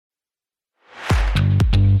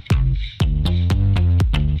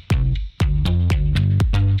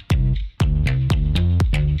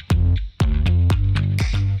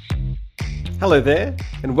Hello there,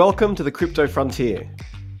 and welcome to the Crypto Frontier.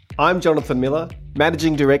 I'm Jonathon Miller,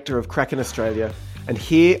 Managing Director of Kraken Australia, and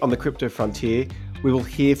here on the Crypto Frontier, we will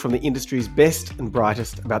hear from the industry's best and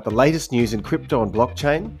brightest about the latest news in crypto and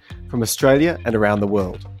blockchain from Australia and around the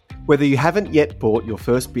world. Whether you haven't yet bought your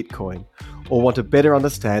first Bitcoin or want to better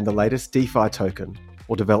understand the latest DeFi token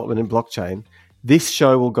or development in blockchain, this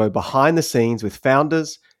show will go behind the scenes with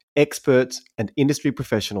founders, experts, and industry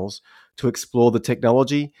professionals to explore the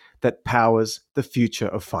technology that powers the future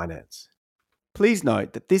of finance. Please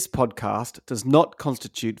note that this podcast does not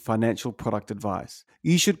constitute financial product advice.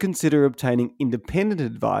 You should consider obtaining independent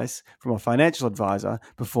advice from a financial advisor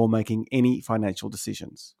before making any financial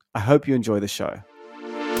decisions. I hope you enjoy the show.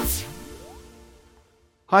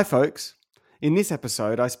 Hi folks. In this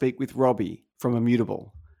episode, I speak with Robbie from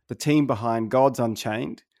Immutable, the team behind Gods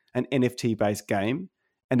Unchained, an NFT-based game,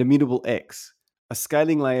 and ImmutableX, a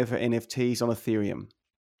scaling layer for NFTs on Ethereum.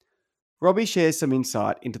 Robbie shares some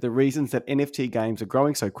insight into the reasons that NFT games are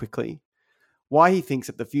growing so quickly, why he thinks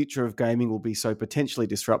that the future of gaming will be so potentially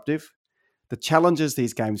disruptive, the challenges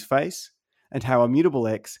these games face, and how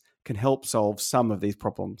ImmutableX can help solve some of these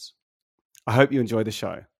problems. I hope you enjoy the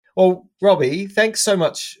show. Well, Robbie, thanks so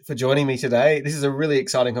much for joining me today. This is a really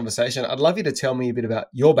exciting conversation. I'd love you to tell me a bit about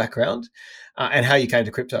your background and how you came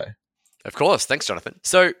to crypto. Of course. Thanks, Jonathan.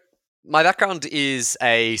 So my background is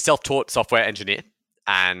a self-taught software engineer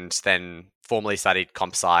and then formally studied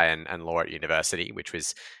comp sci and law at university, which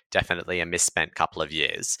was definitely a misspent couple of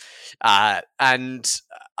years. And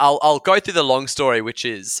I'll go through the long story, which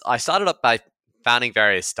is I started up by founding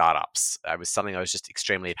various startups. It was something I was just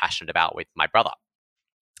extremely passionate about with my brother.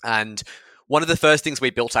 And one of the first things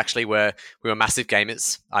we built actually we were massive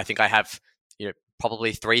gamers. I think I have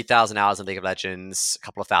probably 3,000 hours in League of Legends, a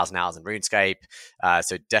couple of thousand hours in RuneScape.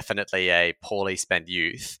 So definitely a poorly spent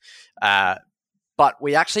youth. But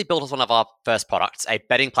we actually built as one of our first products a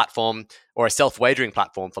betting platform or a self-wagering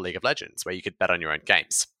platform for League of Legends where you could bet on your own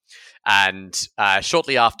games. And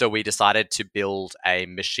shortly after, we decided to build a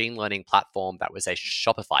machine learning platform that was a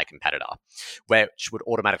Shopify competitor, which would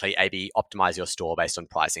automatically A/B optimize your store based on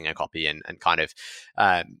pricing and copy and kind of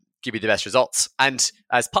give you the best results. And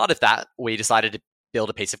as part of that, we decided to build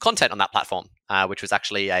a piece of content on that platform, which was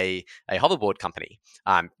actually a hoverboard company,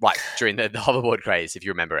 right during the hoverboard craze, if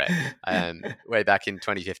you remember it, way back in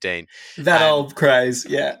 2015. That old craze,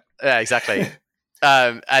 yeah. Yeah, exactly.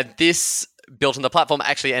 And this built on the platform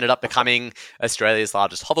actually ended up becoming Australia's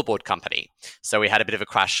largest hoverboard company. So we had a bit of a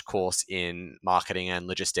crash course in marketing and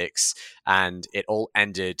logistics, and it all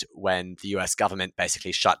ended when the US government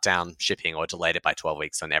basically shut down shipping or delayed it by 12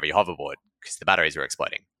 weeks on every hoverboard because the batteries were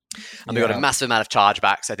exploding. And we got a massive amount of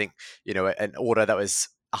chargebacks. I think, an order that was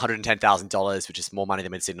 $110,000, which is more money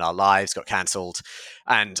than we'd seen in our lives, got cancelled.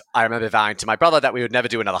 And I remember vowing to my brother that we would never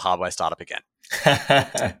do another hardware startup again.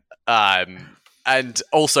 And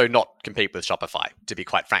also not compete with Shopify, to be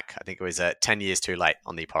quite frank. I think it was 10 years too late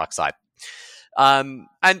on the product side. And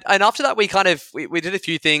after that, we did a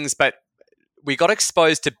few things, but we got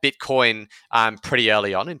exposed to Bitcoin pretty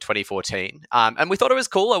early on in 2014. And we thought it was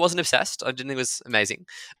cool. I wasn't obsessed. I didn't think it was amazing.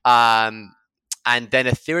 And then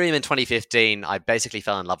Ethereum in 2015, I basically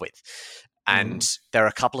fell in love with. And there are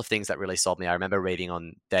a couple of things that really sold me. I remember reading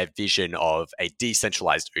on their vision of a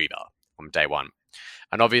decentralized Uber from day one.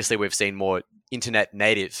 And obviously, we've seen more internet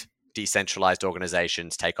native decentralized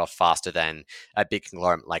organizations take off faster than a big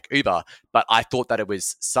conglomerate like Uber. But I thought that it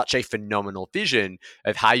was such a phenomenal vision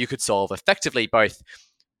of how you could solve effectively both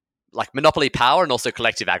like monopoly power and also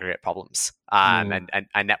collective aggregate problems and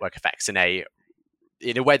network effects in a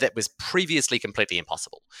way that was previously completely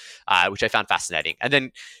impossible, which I found fascinating. And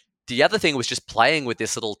then the other thing was just playing with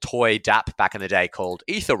this little toy dApp back in the day called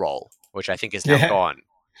Ethereum, which I think is now gone.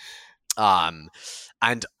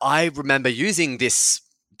 And I remember using this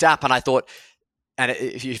dApp, and I thought, and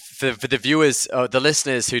for the viewers or the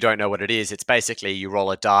listeners who don't know what it is, it's basically you roll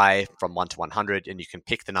a die from 1 to 100, and you can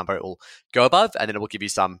pick the number it will go above, and then it will give you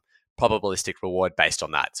some probabilistic reward based on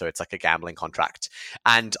that. So it's like a gambling contract.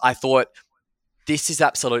 And I thought, this is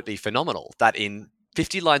absolutely phenomenal that in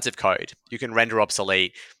 50 lines of code, you can render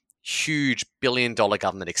obsolete huge billion-dollar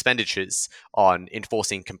government expenditures on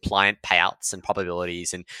enforcing compliant payouts and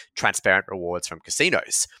probabilities and transparent rewards from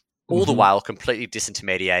casinos, all the while completely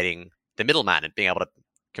disintermediating the middleman and being able to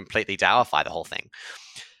completely DAOify the whole thing.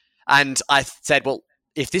 And I said, well,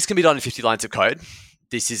 if this can be done in 50 lines of code,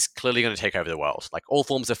 this is clearly going to take over the world. Like all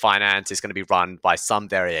forms of finance is going to be run by some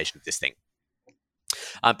variation of this thing.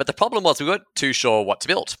 But the problem was we weren't too sure what to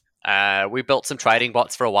build. We built some trading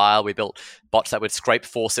bots for a while. We built bots that would scrape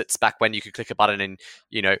faucets back when you could click a button and,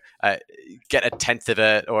 get a tenth of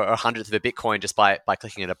it or a hundredth of a Bitcoin just by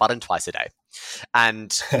clicking a button twice a day.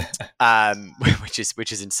 and which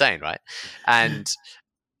is insane, right? And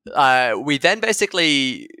we then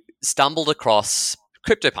basically stumbled across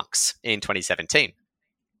CryptoPunks in 2017.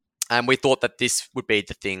 And we thought that this would be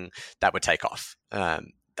the thing that would take off. That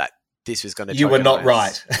this was going to. You were not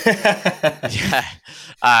right. Yeah,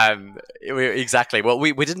 exactly. Well,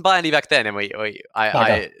 we didn't buy any back then, and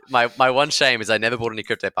my one shame is I never bought any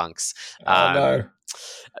CryptoPunks. Oh no!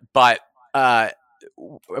 But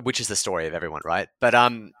which is the story of everyone, right? But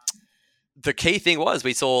the key thing was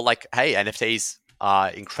we saw like, hey, NFTs are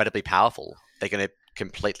incredibly powerful. They're going to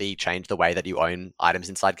completely change the way that you own items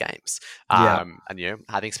inside games. And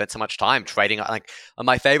having spent so much time trading, like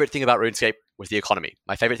my favorite thing about RuneScape was the economy.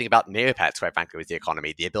 My favorite thing about Neopets, quite frankly, was the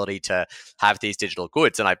economy, the ability to have these digital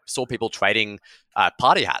goods. And I saw people trading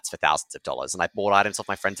party hats for thousands of dollars, and I bought items off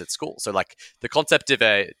my friends at school. So like the concept of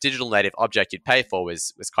a digital native object you'd pay for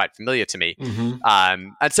was quite familiar to me.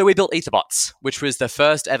 And so we built Etherbots, which was the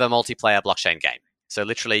first ever multiplayer blockchain game. So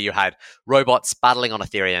literally you had robots battling on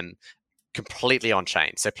Ethereum, completely on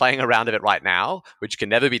chain. So playing a round of it right now, which can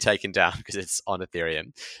never be taken down because it's on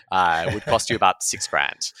Ethereum, would cost you about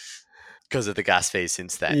 $6,000 because of the gas fees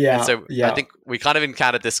since then. And so I think we kind of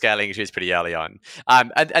encountered the scaling issues pretty early on.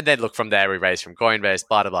 And then look, from there, we raised from Coinbase,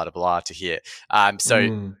 blah, blah, blah, blah, to here.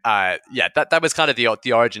 That was kind of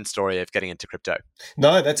the origin story of getting into crypto.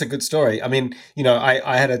 No, that's a good story. I mean,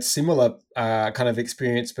 I had a similar kind of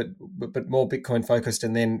experience, but more Bitcoin focused.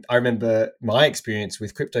 And then I remember my experience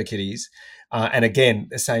with CryptoKitties, and again,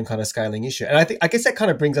 the same kind of scaling issue. And I guess that kind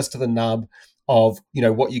of brings us to the nub of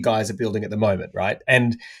what you guys are building at the moment, right?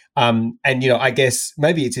 And I guess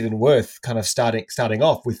maybe it's even worth kind of starting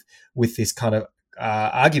off with this kind of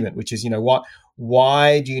argument, which is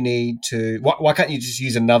why do you need to? Why can't you just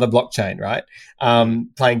use another blockchain, right?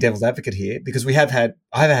 Playing devil's advocate here, because I've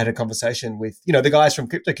had a conversation with the guys from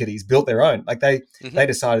CryptoKitties built their own. Like they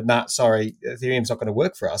decided, sorry, Ethereum's not going to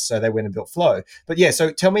work for us, so they went and built Flow. But yeah,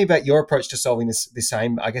 so tell me about your approach to solving this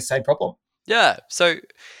same problem. Yeah, so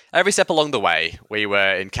every step along the way, we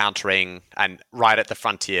were encountering and right at the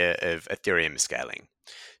frontier of Ethereum scaling.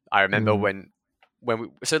 I remember when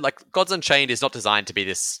Gods Unchained is not designed to be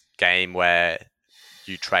this game where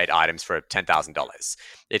you trade items for $10,000.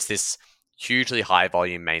 It's this hugely high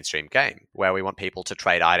volume mainstream game where we want people to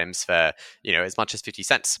trade items for as much as 50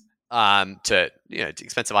 cents to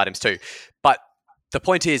expensive items too. But the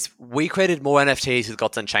point is, we created more NFTs with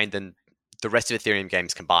Gods Unchained than the rest of Ethereum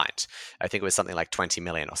games combined. I think it was something like 20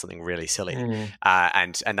 million or something really silly.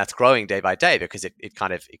 And that's growing day by day because it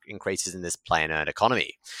kind of increases in this play and earn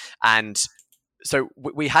economy. And so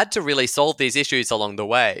we had to really solve these issues along the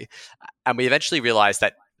way. And we eventually realized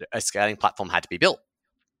that a scaling platform had to be built.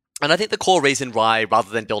 And I think the core reason why, rather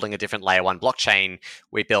than building a different layer one blockchain,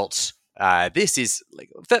 we built this is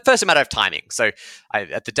first a matter of timing. So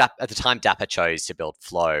at the time Dapper chose to build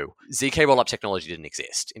Flow, ZK rollup technology didn't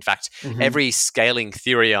exist. In fact, every scaling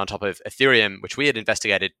theory on top of Ethereum, which we had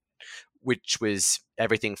investigated, which was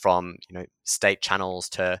everything from state channels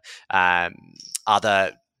to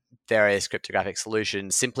other various cryptographic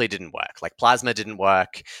solutions, simply didn't work. Like Plasma didn't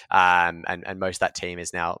work, and most of that team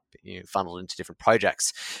is now funneled into different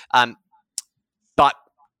projects. But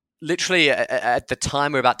literally at the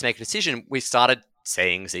time we were about to make a decision, we started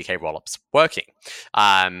seeing ZK rollups working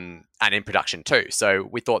and in production too. So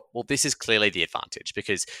we thought, well, this is clearly the advantage,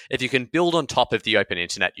 because if you can build on top of the open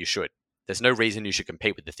internet, you should. There's no reason you should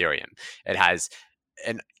compete with Ethereum. It has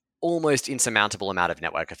an almost insurmountable amount of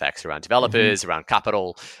network effects around developers, around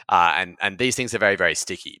capital, and these things are very, very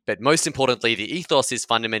sticky. But most importantly, the ethos is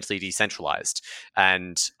fundamentally decentralized.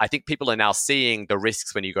 And I think people are now seeing the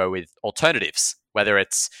risks when you go with alternatives, whether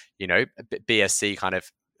it's, BSC kind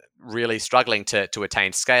of really struggling to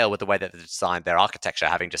attain scale with the way that they designed their architecture,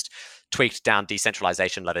 having just tweaked down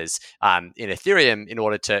decentralization levers in Ethereum in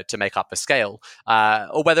order to make up for scale,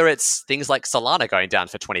 or whether it's things like Solana going down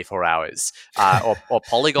for 24 hours, or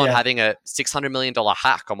Polygon having a $600 million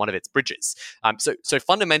hack on one of its bridges. So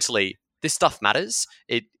fundamentally, this stuff matters.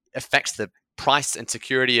 It affects the price and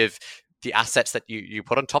security of the assets that you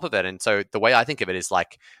put on top of it. And so the way I think of it is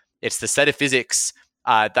like, it's the set of physics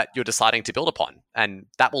that you're deciding to build upon, and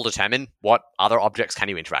that will determine what other objects can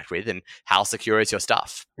you interact with and how secure is your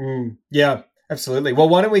stuff. Yeah, absolutely. Well,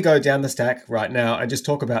 why don't we go down the stack right now and just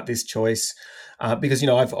talk about this choice? Because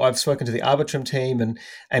I've spoken to the Arbitrum team, and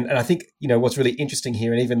I think what's really interesting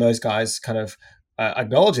here, and even those guys kind of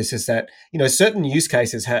acknowledge this, is that certain use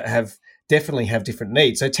cases definitely have different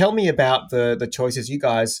needs. So tell me about the choices you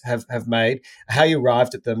guys have made, how you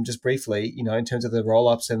arrived at them, just briefly, in terms of the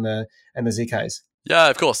rollups and the ZKs.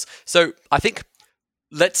 Yeah, of course. So I think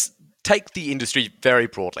let's take the industry very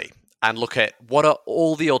broadly. and look at what are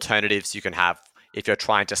all the alternatives you can have if you're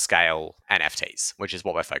trying to scale NFTs, which is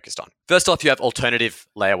what we're focused on. First off, you have alternative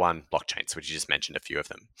layer one blockchains, which you just mentioned a few of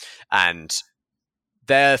them. And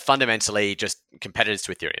they're fundamentally just competitors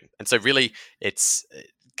to Ethereum. And so really it's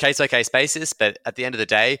case-by-case basis, but at the end of the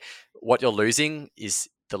day, what you're losing is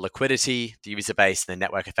the liquidity, the user base, and the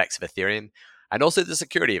network effects of Ethereum, and also the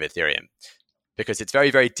security of Ethereum. Because it's very,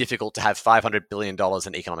 very difficult to have $500 billion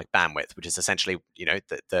in economic bandwidth, which is essentially,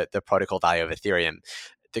 the protocol value of Ethereum.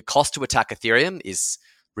 The cost to attack Ethereum is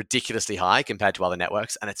ridiculously high compared to other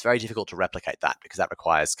networks, and it's very difficult to replicate that because that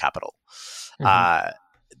requires capital.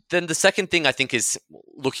 Then the second thing I think is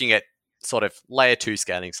looking at sort of layer two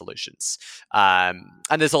scaling solutions. And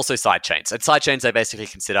there's also sidechains. And sidechains, I basically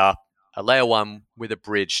consider a layer one with a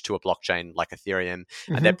bridge to a blockchain like Ethereum,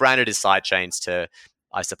 and they're branded as sidechains to,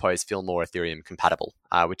 I suppose, feel more Ethereum compatible,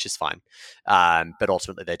 which is fine. But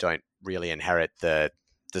ultimately, they don't really inherit the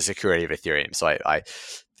security of Ethereum. So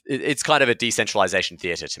it's kind of a decentralization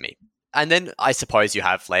theater to me. And then I suppose you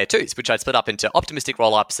have layer twos, which I'd split up into optimistic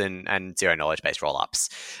rollups and zero knowledge based rollups.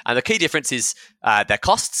 And the key difference is their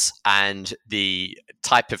costs and the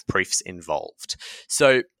type of proofs involved.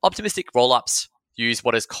 So optimistic rollups use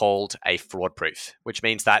what is called a fraud proof, which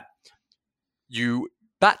means that you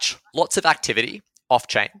batch lots of activity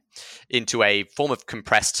off-chain into a form of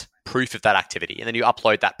compressed proof of that activity, and then you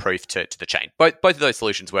upload that proof to the chain. Both of those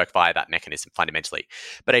solutions work via that mechanism fundamentally.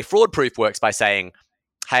 But a fraud proof works by saying,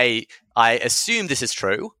 hey, I assume this is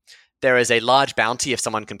true. There is a large bounty if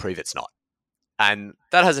someone can prove it's not. And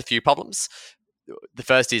that has a few problems. The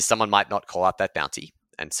first is someone might not call out that bounty,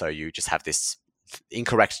 and so you just have this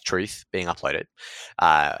incorrect truth being uploaded.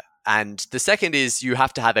 And the second is you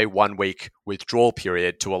have to have a 1 week withdrawal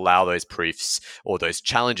period to allow those proofs or those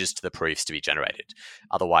challenges to the proofs to be generated.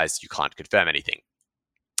 Otherwise, you can't confirm anything.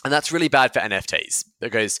 And that's really bad for NFTs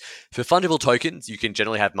because for fungible tokens, you can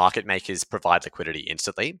generally have market makers provide liquidity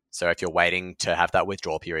instantly. So if you're waiting to have that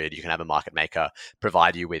withdrawal period, you can have a market maker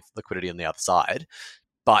provide you with liquidity on the other side.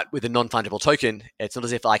 But with a non-fungible token, it's not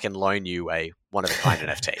as if I can loan you a one-of-a-kind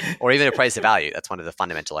NFT or even appraise the value. That's one of the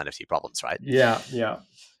fundamental NFT problems, right? Yeah.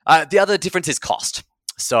 The other difference is cost.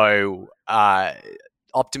 So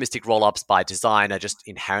optimistic rollups by design are just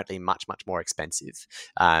inherently much, much more expensive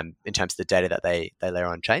in terms of the data that they layer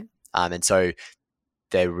on chain. And so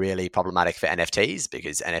they're really problematic for NFTs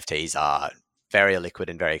because NFTs are very illiquid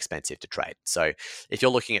and very expensive to trade. So if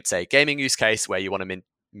you're looking at, say, gaming use case where you want to mint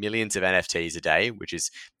millions of NFTs a day, which is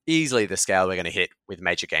easily the scale we're going to hit with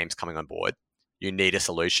major games coming on board, you need a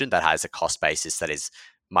solution that has a cost basis that is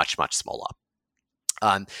much, much smaller.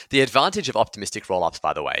 The advantage of optimistic rollups,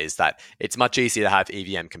 by the way, is that it's much easier to have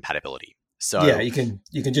EVM compatibility. So yeah, you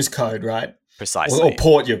can just code, right? Precisely. Or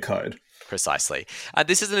port your code. Precisely.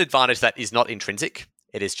 This is an advantage that is not intrinsic.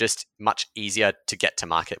 It is just much easier to get to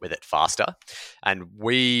market with it faster. And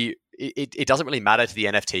it doesn't really matter to the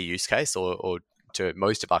NFT use case or to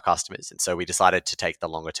most of our customers. And so we decided to take the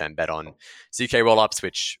longer term bet on ZK rollups,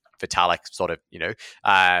 which Vitalik sort of,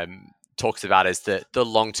 talks about as the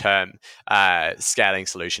long-term scaling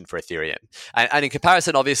solution for Ethereum. And in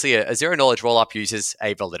comparison, obviously, a zero-knowledge rollup uses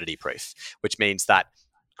a validity proof, which means that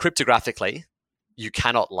cryptographically, you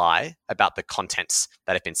cannot lie about the contents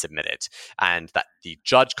that have been submitted. And that the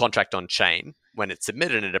judge contract on chain, when it's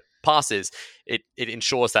submitted and it passes, it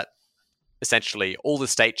ensures that essentially all the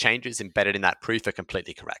state changes embedded in that proof are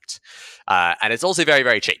completely correct. And it's also very,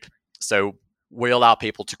 very cheap. So we allow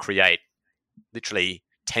people to create literally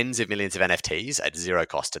tens of millions of NFTs at zero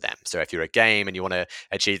cost to them. So if you're a game and you want to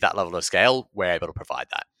achieve that level of scale, we're able to provide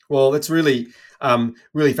that. Well, that's really,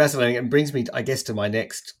 really fascinating and brings me, I guess, to my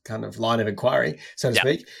next kind of line of inquiry, so to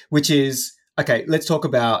speak, which is, okay, let's talk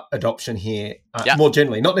about adoption here more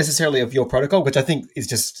generally, not necessarily of your protocol, which I think is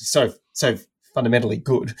just so fundamentally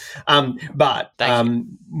good, but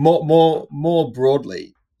more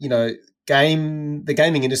broadly, the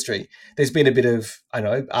gaming industry, there's been a bit of,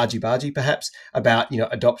 argy-bargy perhaps about,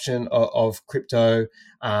 adoption of crypto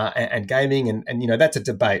and gaming and that's a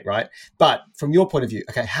debate, right? But from your point of view,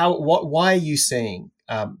 okay, why are you seeing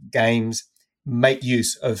games make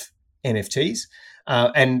use of NFTs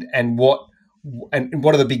and what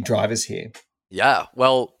are the big drivers here? Yeah,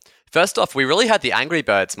 well, first off, we really had the Angry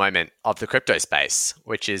Birds moment of the crypto space,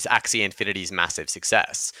 which is Axie Infinity's massive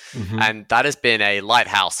success. Mm-hmm. And that has been a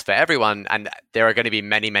lighthouse for everyone, and there are going to be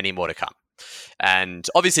many, many more to come. And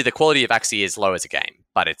obviously, the quality of Axie is low as a game,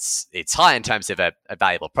 but it's high in terms of a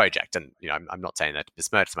valuable project. And I'm not saying that to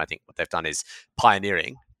besmirch them. I think what they've done is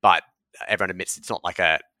pioneering, but everyone admits it's not like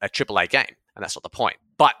a AAA game, and that's not the point.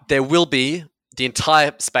 But there will be, the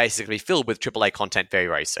entire space is going to be filled with AAA content very,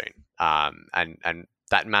 very soon. And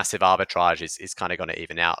that massive arbitrage is kind of going to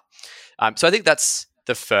even out. So I think that's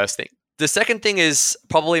the first thing. The second thing is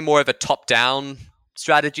probably more of a top-down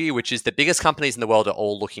strategy, which is the biggest companies in the world are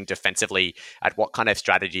all looking defensively at what kind of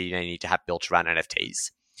strategy they need to have built around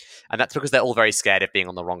NFTs. And that's because they're all very scared of being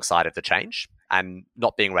on the wrong side of the change and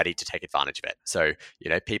not being ready to take advantage of it. So,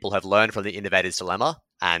 people have learned from the innovator's dilemma,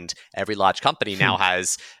 and every large company now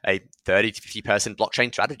has a 30 to 50 person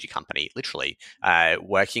blockchain strategy company, literally,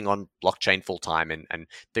 working on blockchain full time and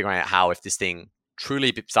figuring out how, if this thing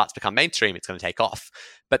truly starts to become mainstream, it's going to take off.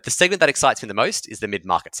 But the segment that excites me the most is the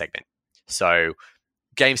mid-market segment. So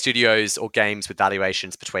game studios or games with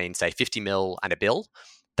valuations between, say, 50 mil and $1 billion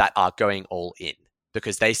that are going all in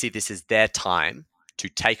because they see this as their time to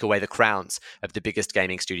take away the crowns of the biggest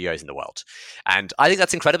gaming studios in the world. And I think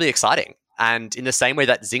that's incredibly exciting. And in the same way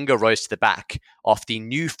that Zynga rose to the back of the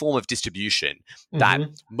new form of distribution that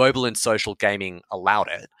mobile and social gaming allowed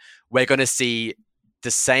it, we're going to see the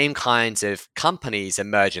same kinds of companies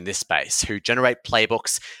emerge in this space who generate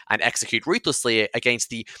playbooks and execute ruthlessly against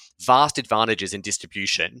the vast advantages in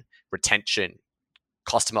distribution, retention,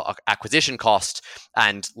 customer acquisition cost,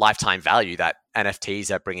 and lifetime value that NFTs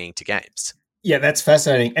are bringing to games. Yeah, that's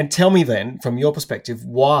fascinating. And tell me then, from your perspective,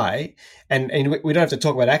 why, and we don't have to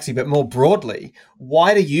talk about Axie, but more broadly,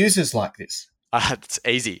 why do users like this? It's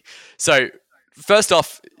easy. So first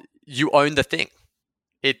off, you own the thing.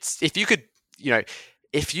 It's if you could,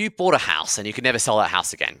 if you bought a house and you could never sell that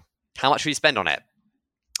house again, how much would you spend on it?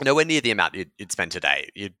 Nowhere near the amount you'd spend today.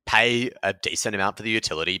 You'd pay a decent amount for the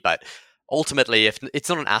utility, but ultimately, if it's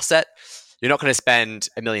not an asset, you're not going to spend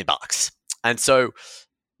 $1 million. And so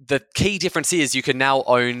the key difference is you can now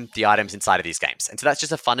own the items inside of these games. And so that's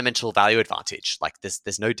just a fundamental value advantage. Like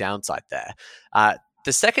there's no downside there.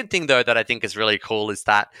 The second thing, though, that I think is really cool is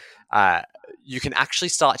that you can actually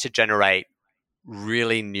start to generate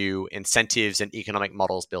really new incentives and economic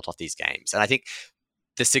models built off these games. And I think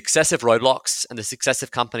the success of Roblox and the success of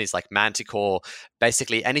companies like Manticore,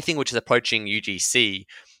 basically anything which is approaching UGC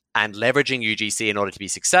and leveraging UGC in order to be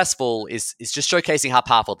successful is just showcasing how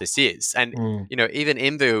powerful this is. And, even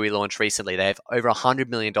Imbu we launched recently, they have over $100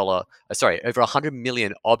 million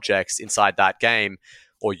objects inside that game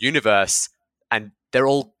or universe, and they're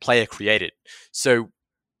all player created. So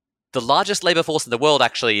the largest labor force in the world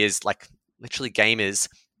actually is like literally gamers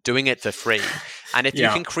doing it for free. And if you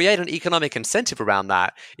can create an economic incentive around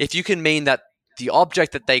that, if you can mean that the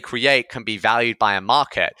object that they create can be valued by a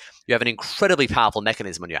market, you have an incredibly powerful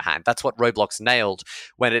mechanism on your hand. That's what Roblox nailed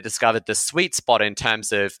when it discovered the sweet spot in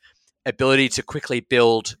terms of ability to quickly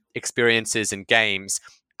build experiences and games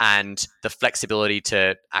and the flexibility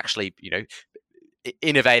to actually,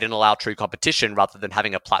 innovate and allow true competition rather than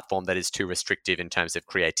having a platform that is too restrictive in terms of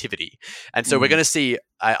creativity. And so we're going to see,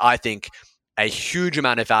 I think, a huge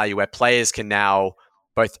amount of value where players can now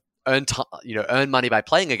both earn money by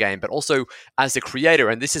playing a game, but also as a creator.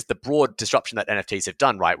 And this is the broad disruption that NFTs have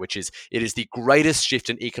done, right? Which is it is the greatest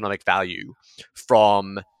shift in economic value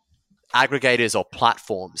from aggregators or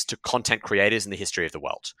platforms to content creators in the history of the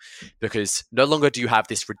world. Because no longer do you have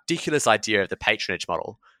this ridiculous idea of the patronage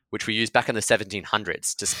model, which we used back in the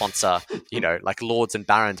 1700s to sponsor, like lords and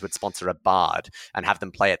barons would sponsor a bard and have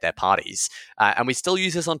them play at their parties. And we still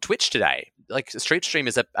use this on Twitch today. Like street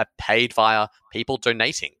streamers are paid via people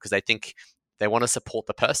donating because they think they want to support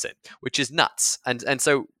the person, which is nuts. And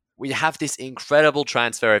so we have this incredible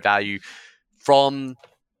transfer of value from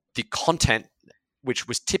the content, which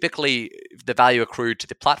was typically the value accrued to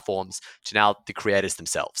the platforms, to now the creators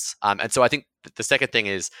themselves. And so I think the second thing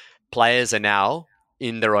is players are now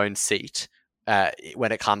in their own seat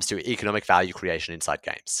when it comes to economic value creation inside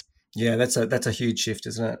games. Yeah, that's a huge shift,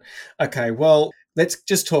 isn't it? Okay, well, let's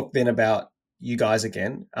just talk then about you guys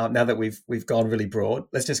again. Now that we've gone really broad,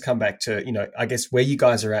 let's just come back to I guess where you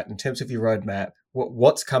guys are at in terms of your roadmap,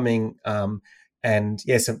 what's coming, and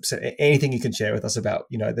so anything you can share with us about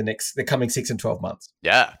the coming 6 and 12 months.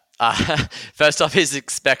 Yeah. First off is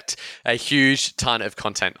expect a huge ton of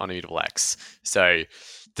content on ImmutableX. So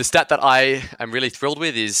the stat that I am really thrilled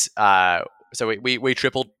with is, so we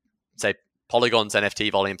tripled, say, Polygon's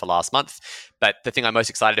NFT volume for last month. But the thing I'm most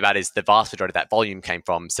excited about is the vast majority of that volume came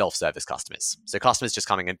from self-service customers. So customers just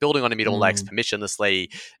coming and building on ImmutableX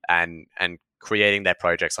permissionlessly and creating their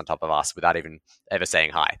projects on top of us without even ever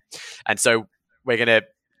saying hi. And so we're going to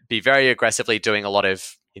be very aggressively doing a lot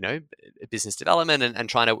of, business development and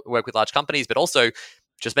trying to work with large companies, but also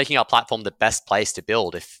just making our platform the best place to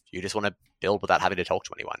build if you just want to build without having to talk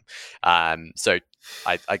to anyone. So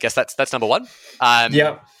I guess that's number one.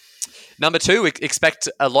 Number two, we expect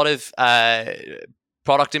a lot of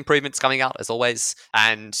product improvements coming out as always.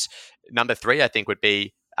 And number three, I think, would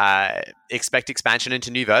be expect expansion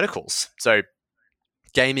into new verticals. So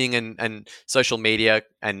gaming and social media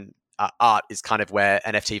and art is kind of where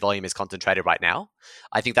NFT volume is concentrated right now.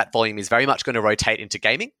 I think that volume is very much going to rotate into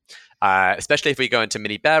gaming, especially if we go into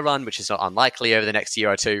mini bear run, which is not unlikely over the next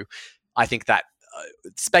year or two. I think that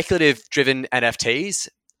speculative-driven NFTs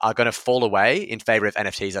are going to fall away in favor of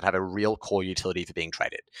NFTs that have a real core utility for being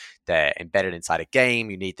traded. They're embedded inside a game.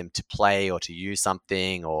 You need them to play or to use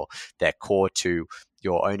something, or they're core to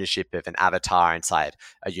your ownership of an avatar inside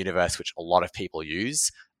a universe, which a lot of people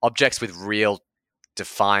use. Objects with real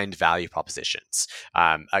defined value propositions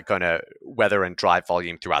are going to weather and drive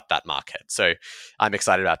volume throughout that market. So I'm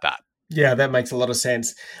excited about that. Yeah, that makes a lot of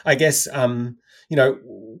sense. I guess,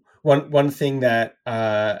 one thing that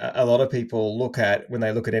a lot of people look at when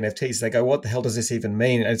they look at NFTs, they go, what the hell does this even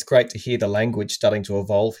mean? And it's great to hear the language starting to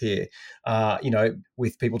evolve here,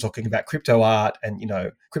 with people talking about crypto art and,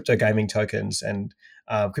 crypto gaming tokens and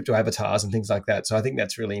crypto avatars and things like that. So I think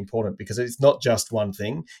that's really important because it's not just one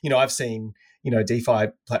thing. I've seen, DeFi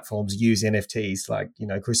platforms use NFTs like,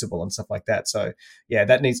 Crucible and stuff like that. So yeah,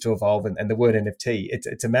 that needs to evolve. And the word NFT,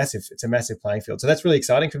 it's a massive playing field. So that's really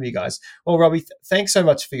exciting from you guys. Well, Robbie, thanks so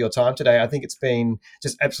much for your time today. I think it's been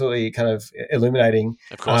just absolutely kind of illuminating.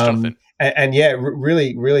 Of course, Jonathan. And yeah,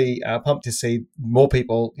 really, really pumped to see more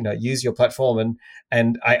people, use your platform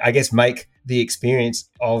and I guess make the experience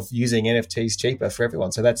of using NFTs cheaper for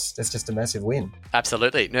everyone. So that's just a massive win.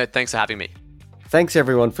 Absolutely. No, thanks for having me. Thanks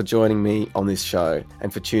everyone for joining me on this show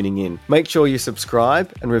and for tuning in. Make sure you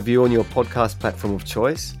subscribe and review on your podcast platform of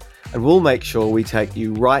choice, and we'll make sure we take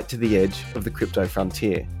you right to the edge of the crypto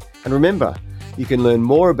frontier. And remember, you can learn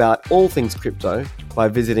more about all things crypto by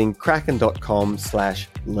visiting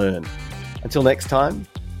kraken.com/learn. Until next time,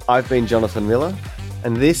 I've been Jonathon Miller,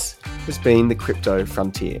 and this has been the Crypto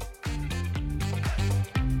Frontier.